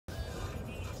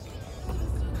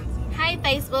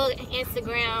Facebook,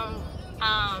 Instagram.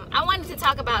 I wanted to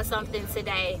talk about something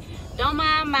today. Don't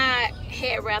mind my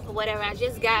hair wrap or whatever. I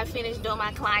just got finished doing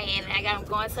my client. I'm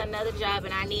going to another job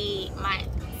and I need my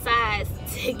sides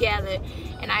together.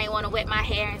 And I didn't want to wet my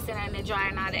hair and sit in the dryer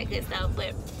and all that good stuff.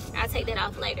 But I'll take that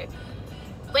off later.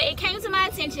 But it came to my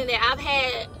attention that I've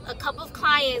had a couple of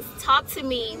clients talk to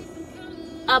me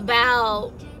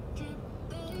about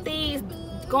things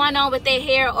going on with their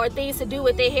hair or things to do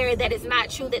with their hair that is not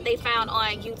true that they found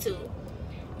on YouTube.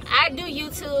 I do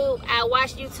YouTube, I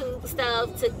watch YouTube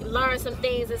stuff to learn some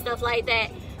things and stuff like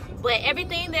that, but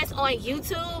everything that's on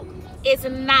YouTube is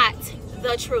not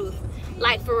the truth.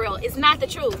 Like, for real, it's not the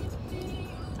truth.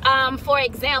 For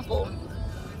example,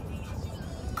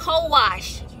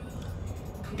 co-wash.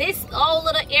 This old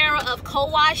little era of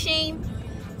co-washing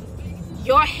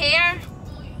your hair,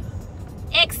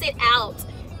 exit out.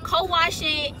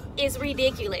 Co-washing is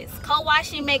ridiculous.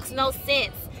 Co-washing makes no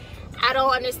sense. I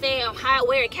don't understand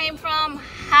where it came from,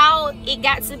 how it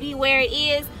got to be where it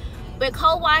is, but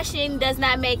co-washing does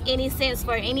not make any sense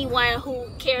for anyone who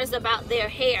cares about their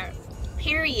hair,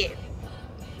 period.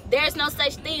 There's no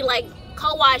such thing like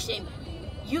co-washing.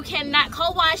 You cannot,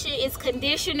 co-washing is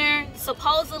conditioner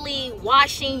supposedly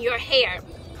washing your hair.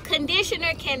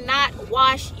 Conditioner cannot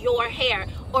wash your hair,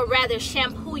 or rather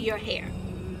shampoo your hair.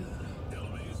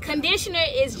 Conditioner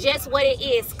is just what it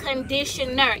is,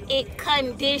 conditioner. It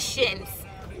conditions.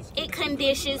 It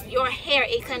conditions your hair.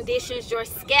 It conditions your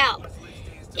scalp.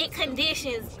 It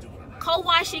conditions.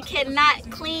 Co-washing cannot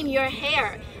clean your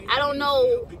hair. I don't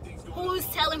know who's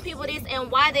telling people this and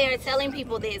why they are telling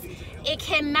people this. It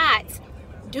cannot.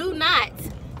 Do not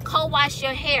co-wash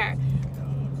your hair.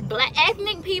 Black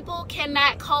ethnic people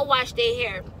cannot co-wash their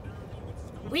hair.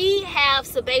 We have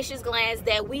sebaceous glands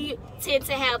that we tend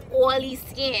to have oily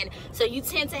skin. So you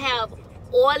tend to have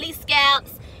oily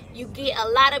scalps. You get a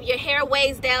lot of your hair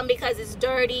weighs down because it's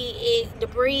dirty, it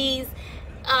debris,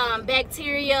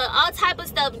 bacteria, all type of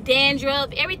stuff, dandruff,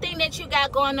 everything that you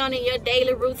got going on in your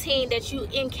daily routine that you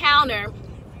encounter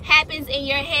happens in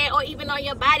your hair or even on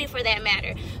your body for that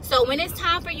matter. So when it's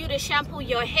time for you to shampoo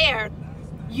your hair,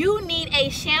 you need a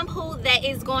shampoo that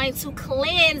is going to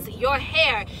cleanse your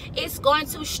hair. It's going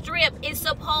to strip. It's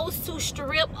supposed to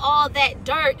strip all that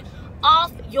dirt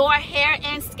off your hair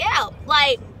and scalp.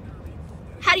 Like,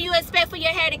 how do you expect for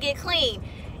your hair to get clean?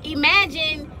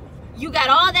 Imagine you got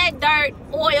all that dirt,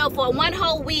 oil for one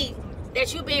whole week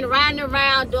that you've been riding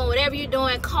around doing whatever you're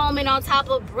doing, combing on top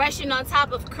of, brushing on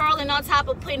top of, curling on top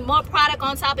of, putting more product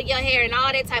on top of your hair and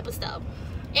all that type of stuff.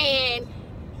 And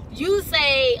you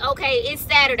say, okay, it's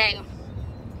Saturday.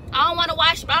 I don't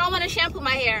want to shampoo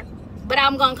my hair, but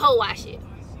I'm going to co-wash it.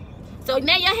 So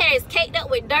now your hair is caked up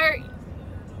with dirt,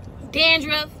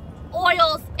 dandruff,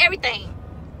 oils, everything.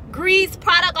 Grease,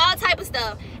 product, all type of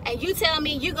stuff. And you tell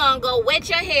me you're going to go wet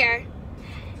your hair,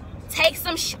 take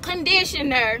some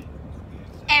conditioner,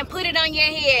 and put it on your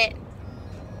head,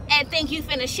 and think you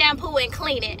finna shampoo and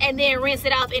clean it, and then rinse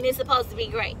it off, and it's supposed to be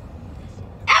great.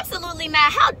 Absolutely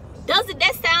not. How does it?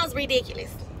 That sounds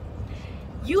ridiculous.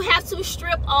 You have to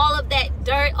strip all of that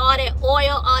dirt, all that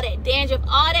oil, all that dandruff,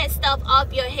 all that stuff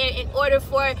off your hair in order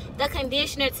for the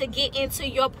conditioner to get into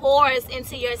your pores,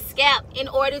 into your scalp, in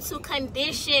order to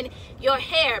condition your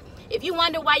hair. If you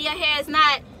wonder why your hair is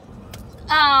not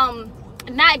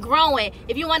growing,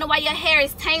 if you wonder why your hair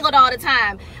is tangled all the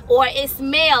time or it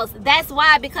smells, that's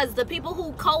why, because the people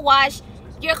who co-wash,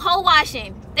 you're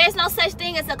co-washing. There's no such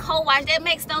thing as a co-wash. That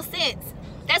makes no sense.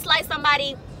 That's like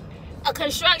somebody, a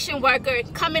construction worker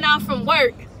coming off from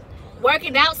work,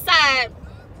 working outside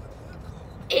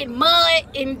in mud,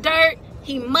 in dirt.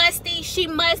 He musty, she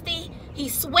musty,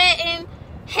 he's sweating,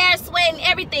 hair sweating,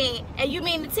 everything. And you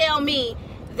mean to tell me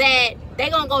that they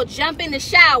gonna go jump in the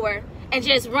shower and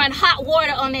just run hot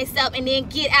water on themselves and then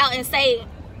get out and say,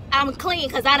 I'm clean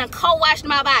because I done co-washed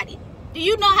my body? Do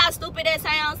you know how stupid that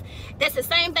sounds? That's the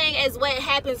same thing as what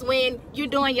happens when you're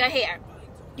doing your hair.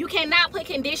 You cannot put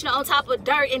conditioner on top of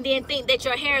dirt and then think that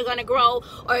your hair is going to grow,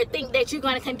 or think that you're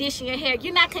going to condition your hair.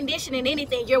 You're not conditioning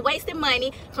anything. You're wasting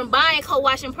money from buying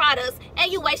co-washing products, and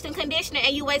you're wasting conditioner,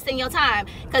 and you're wasting your time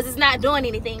because it's not doing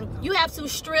anything. You have to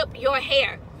strip your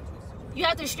hair. You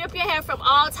have to strip your hair from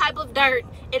all type of dirt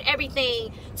and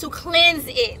everything to cleanse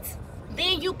it.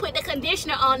 Then you put the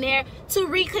conditioner on there to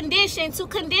recondition, to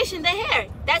condition the hair.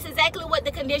 That's exactly what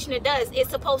the conditioner does. It's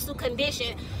supposed to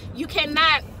condition. You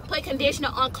cannot put conditioner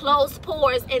on closed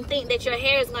pores and think that your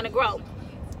hair is going to grow.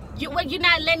 You're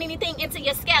not letting anything into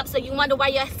your scalp, so you wonder why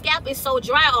your scalp is so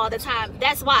dry all the time.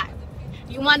 That's why.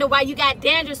 You wonder why you got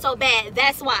dandruff so bad.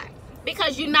 That's why.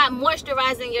 Because you're not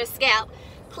moisturizing your scalp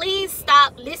Please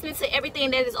stop listening to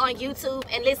everything that is on YouTube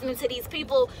and listening to these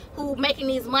people who making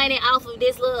these money off of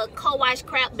this little co-wash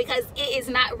crap, because it is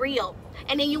not real.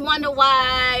 And then you wonder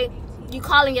why you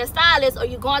calling your stylist, or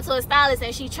you going to a stylist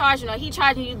and he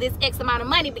charging you this X amount of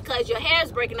money because your hair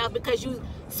is breaking up because you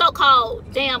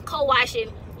so-called damn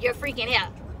co-washing your freaking hair.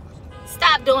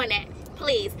 Stop doing that,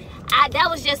 please. That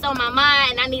was just on my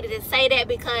mind, and I needed to say that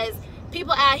because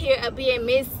people out here are being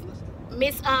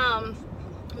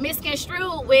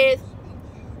misconstrued with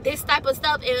this type of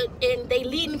stuff, and they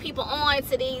leading people on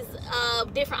to these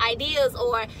different ideas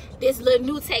or this little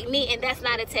new technique, and that's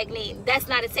not a technique. That's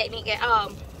not a technique at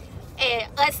all.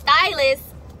 And us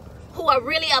stylists who are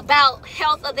really about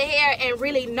health of the hair and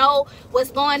really know what's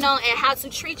going on and how to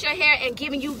treat your hair and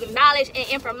giving you knowledge and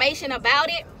information about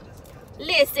it,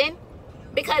 listen,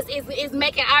 because it's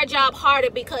making our job harder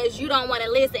because you don't want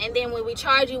to listen. And then when we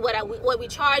charge you what we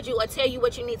charge you or tell you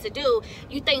what you need to do,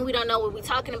 you think we don't know what we're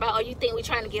talking about, or you think we're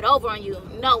trying to get over on you.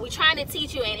 No, we're trying to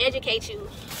teach you and educate you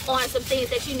on some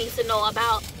things that you need to know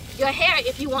about your hair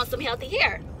if you want some healthy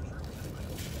hair.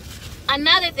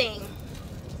 Another thing,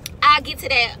 I'll get to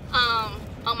that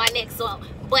on my next one.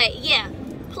 But yeah,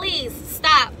 please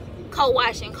stop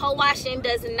co-washing. Co-washing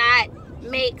does not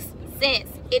make sense.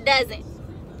 It doesn't.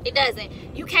 It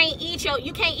doesn't. You can't eat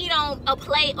on a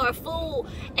plate or food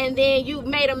and then you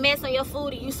made a mess on your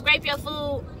food, and you scrape your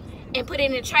food and put it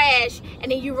in the trash,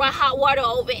 and then you run hot water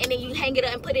over it, and then you hang it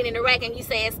up and put it in the rack and you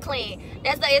say it's clean.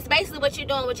 It's basically what you're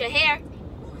doing with your hair.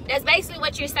 That's basically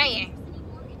what you're saying.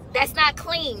 That's not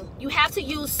clean. You have to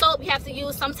use soap. You have to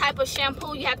use some type of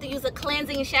shampoo. You have to use a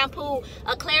cleansing shampoo,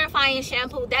 a clarifying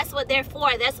shampoo. That's what they're for.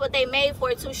 That's what they made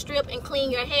for, to strip and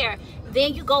clean your hair.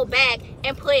 Then you go back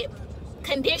and put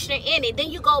conditioner in it.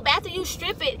 Then you go back after you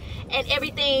strip it and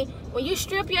everything. When you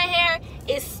strip your hair,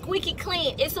 it's squeaky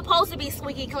clean. It's supposed to be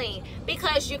squeaky clean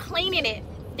because you're cleaning it.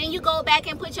 Then you go back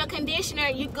and put your conditioner.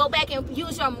 You go back and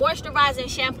use your moisturizing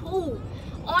shampoo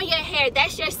on your hair.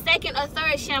 That's your second or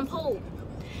third shampoo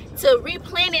to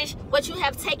replenish what you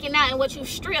have taken out and what you've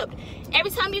stripped.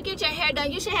 Every time you get your hair done,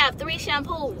 you should have 3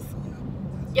 shampoos.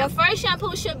 Your first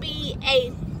shampoo should be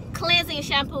a cleansing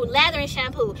shampoo, lathering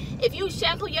shampoo. If you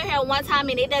shampoo your hair one time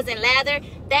and it doesn't lather,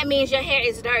 that means your hair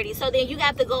is dirty. So then you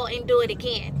have to go and do it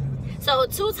again. So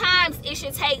 2 times it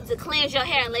should take to cleanse your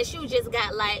hair, unless you just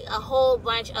got like a whole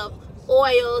bunch of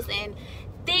oils and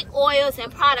thick oils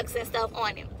and products and stuff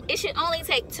on it. It should only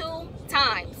take 2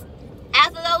 times.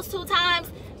 After those 2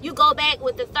 times, you go back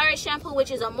with the 3rd shampoo, which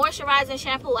is a moisturizing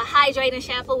shampoo, a hydrating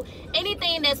shampoo,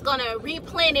 anything that's gonna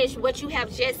replenish what you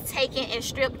have just taken and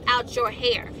stripped out your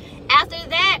hair. After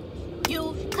that,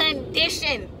 you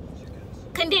condition.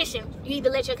 You either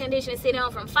let your conditioner sit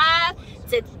on from 5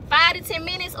 to 10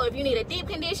 minutes, or if you need a deep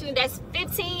conditioner, that's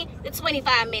 15 to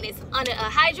 25 minutes under a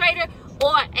hydrator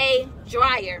or a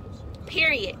dryer.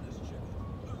 Period.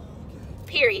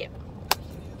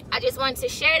 I just wanted to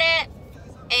share that,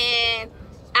 and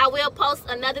I will post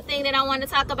another thing that I want to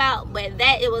talk about, but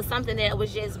it was something that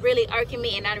was just really irking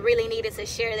me, and I really needed to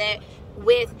share that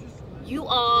with you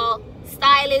all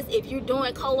stylists. If you're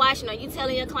doing co-washing or you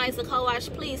telling your clients to co-wash,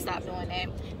 please stop doing that.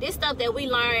 This stuff that we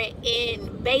learn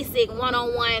in basic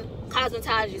one-on-one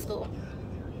cosmetology school.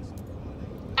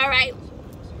 All right,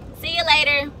 see you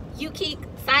later. You keep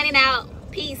signing out.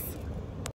 Peace.